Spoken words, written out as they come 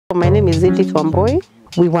My name is Edith Wamboi.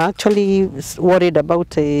 We were actually worried about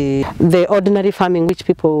the ordinary farming, which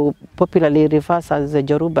people popularly refer as the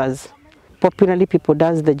Jorubas. Popularly people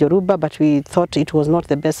does the Joruba, but we thought it was not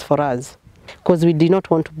the best for us because we did not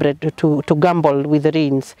want to gamble with the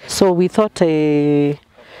rains. So we thought a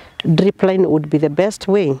drip line would be the best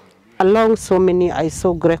way. Along so many, I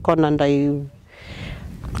saw Grekkon and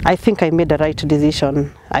I think I made the right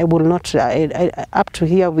decision. I will not, up to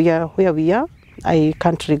here where we are, I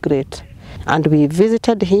can't regret. And we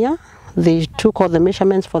visited here, they took all the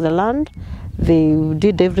measurements for the land, they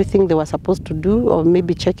did everything they were supposed to do, or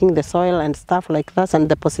maybe checking the soil and stuff like that, and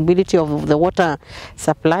the possibility of the water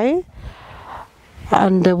supply.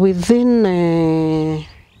 And within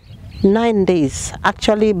 9 days,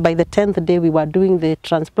 actually by the 10th day we were doing the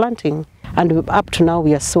transplanting, and up to now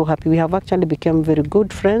we are so happy. We have actually become very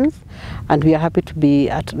good friends, and we are happy to be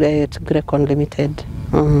at Grekkon Limited.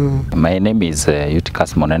 My name is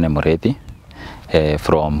Utikas Monene Murethi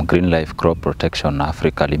from Green Life Crop Protection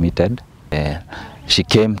Africa Limited. She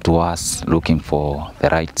came to us looking for the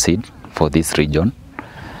right seed for this region,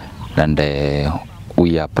 and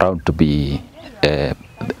we are proud to be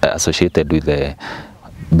associated with the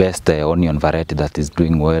best onion variety that is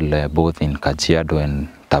doing well both in Kajiado and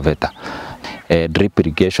Taveta. Drip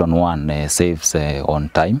irrigation one saves on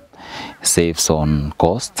time, saves on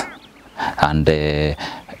cost, and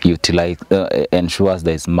ensures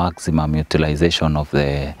there is maximum utilization of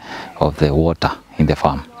the water in the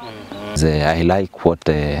farm. I like what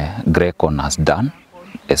Grekkon has done,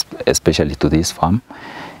 especially to this farm,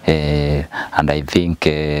 and I think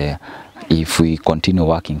if we continue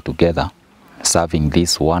working together, serving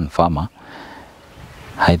this one farmer,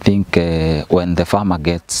 I think when the farmer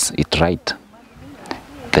gets it right,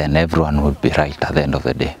 then everyone will be right at the end of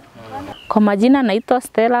the day. Kwa majina naitwa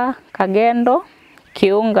Stella Kagendo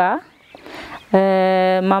Kiunga.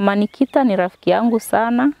 Mama Nikita ni rafiki yangu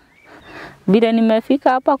sana. Bila nimefika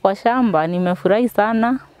hapa kwa shamba, nimefurahi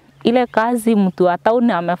sana. Ile kazi mtu wa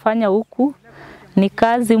town amefanya huku ni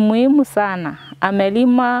kazi muhimu sana.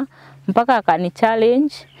 Amelima mpaka akani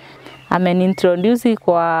challenge. Ameniintroduce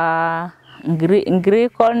kwa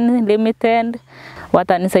Grekkon Limited.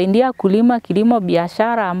 Watanisaidia kulima kilimo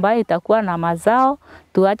biashara ambayo itakuwa na mazao.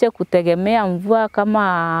 Tuache kutegemea mvua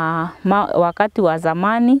kama wakati wa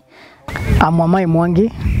zamani. I'm Wamai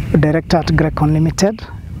Mwangi, director at Grekkon Limited.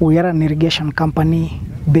 We are an irrigation company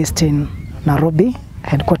based in Nairobi,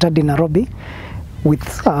 headquartered in Nairobi, with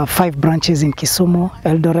 5 branches in Kisumu,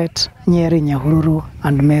 Eldoret, Nyeri, Nyahururu,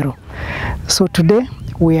 and Meru. So today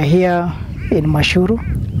we are here in Mashuru,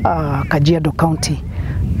 Kajiado County,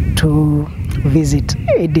 to visit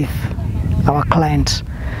Edith, our client.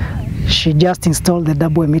 She just installed the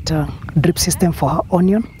double-emitter drip system for her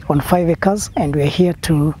onion on 5 acres, and we are here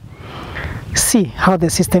to see how the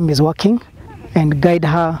system is working and guide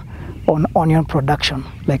her on onion production,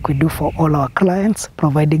 like we do for all our clients,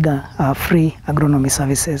 providing free agronomy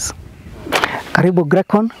services. Karibu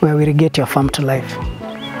Grekkon, where we irrigate your farm to life.